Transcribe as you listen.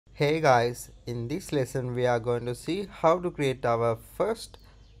Hey guys, in this lesson we are going to see how to create our first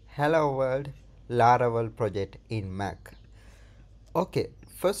Hello World Laravel project in Mac. Okay,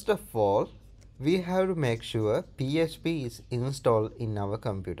 first of all, we have to make sure PHP is installed in our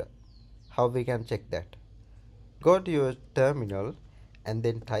computer. How we can check that? Go to your terminal and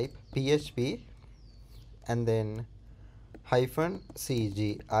then type PHP and then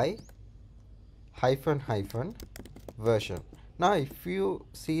 -cgi version. Now if you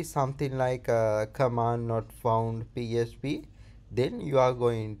see something like command not found PHP, then you are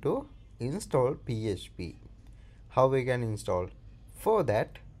going to install PHP. How we can install? For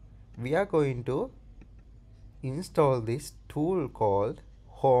that we are going to install this tool called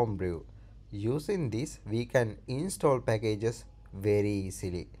Homebrew. Using this we can install packages very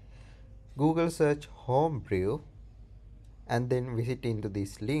easily. Google search Homebrew and then visit into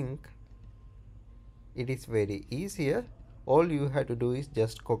this link. It is very easier. All you have to do is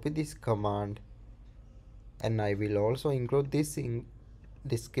just copy this command, and I will also include this in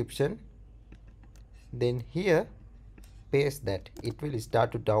description. Then here paste that. It will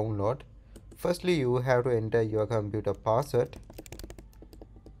start to download. Firstly you have to enter your computer password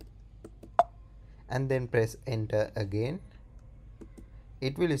and then press enter again.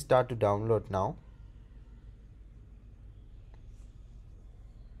 It will start to download now.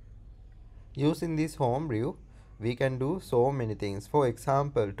 Using this Homebrew we can do so many things. For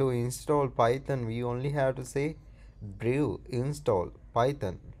example, to install Python we only have to say brew install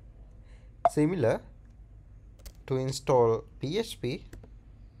Python. Similar, to install PHP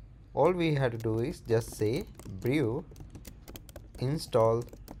all we have to do is just say brew install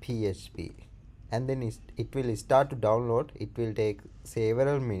PHP, and then it will start to download. It will take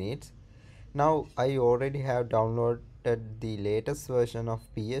several minutes. Now I already have downloaded the latest version of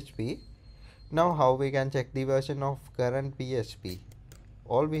PHP. Now how we can check the version of current PHP?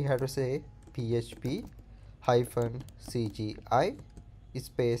 All we have to say php-cgi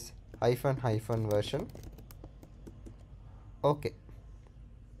space -- version. Okay,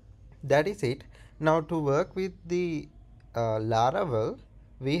 that is it. Now to work with the Laravel,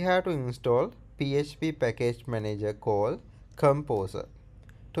 we have to install PHP package manager called Composer.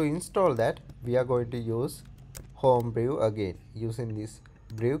 To install that we are going to use Homebrew again. Using this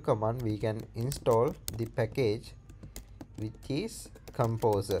brew command we can install the package which is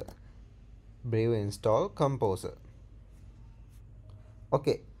Composer. Brew install Composer.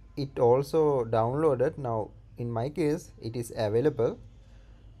 Okay, it also downloaded. Now in my case it is available.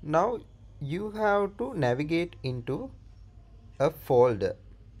 Now you have to navigate into a folder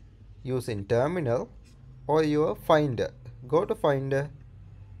using terminal or your Finder. Go to Finder.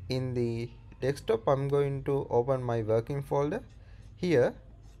 In the desktop I'm going to open my working folder. Here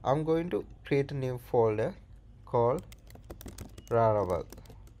I'm going to create a new folder called Laravel.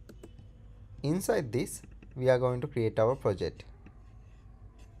 Inside this we are going to create our project.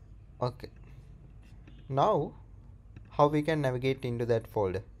 Okay, now how we can navigate into that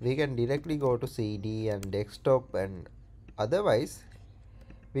folder? We can directly go to CD and desktop, and otherwise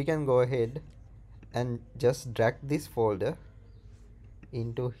we can go ahead and just drag this folder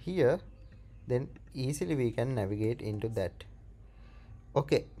into here, then easily we can navigate into that.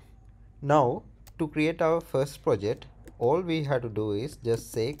 Okay, now to create our first project all we have to do is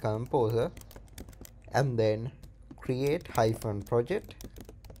just say Composer and then create -project.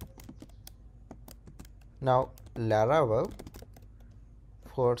 Now Laravel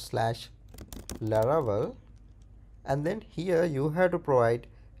 /Laravel, and then here you have to provide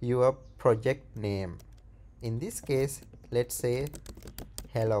your project name. In this case let's say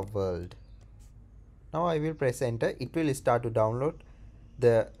Hello World. Now I will press enter. It will start to download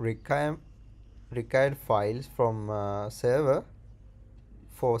the required files from server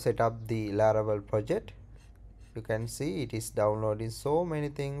for set up the Laravel project. You can see it is downloading so many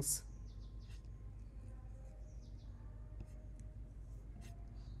things.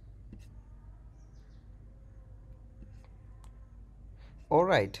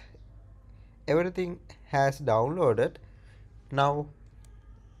 Alright, everything has downloaded. Now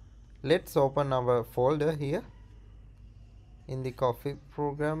let's open our folder here in the coffee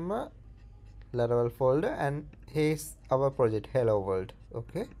programmer Laravel folder, and here's our project Hello World.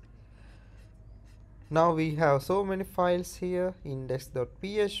 Okay, now we have so many files here,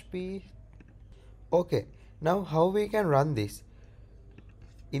 index.php. Okay, now how we can run this?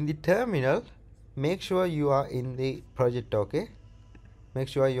 In the terminal, make sure you are in the project. Okay, make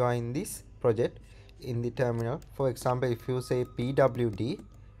sure you are in this project in the terminal. For example, if you say pwd,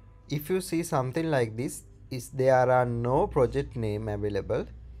 if you see something like this, is there are no project name available,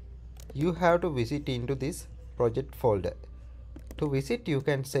 you have to visit into this project folder. To visit, you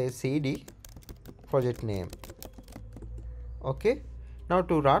can say cd project name. Okay, now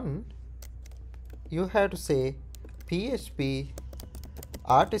to run, you have to say php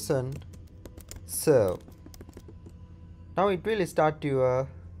artisan serve. Now it will start your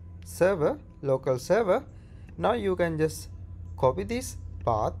server, local server. Now you can just copy this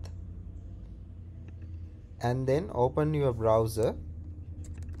path and then open your browser,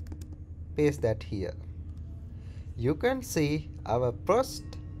 paste that here. You can see our first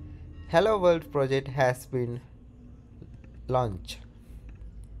Hello World project has been launched.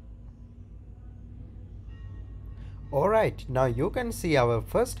 Alright, now you can see our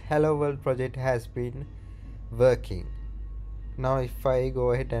first Hello World project has been working. Now if I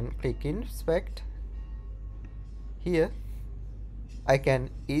go ahead and click inspect, here I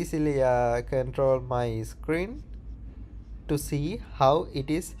can easily control my screen to see how it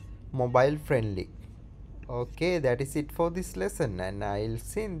is mobile friendly. Okay, that is it for this lesson, and I'll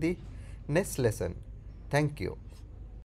see in the next lesson. Thank you.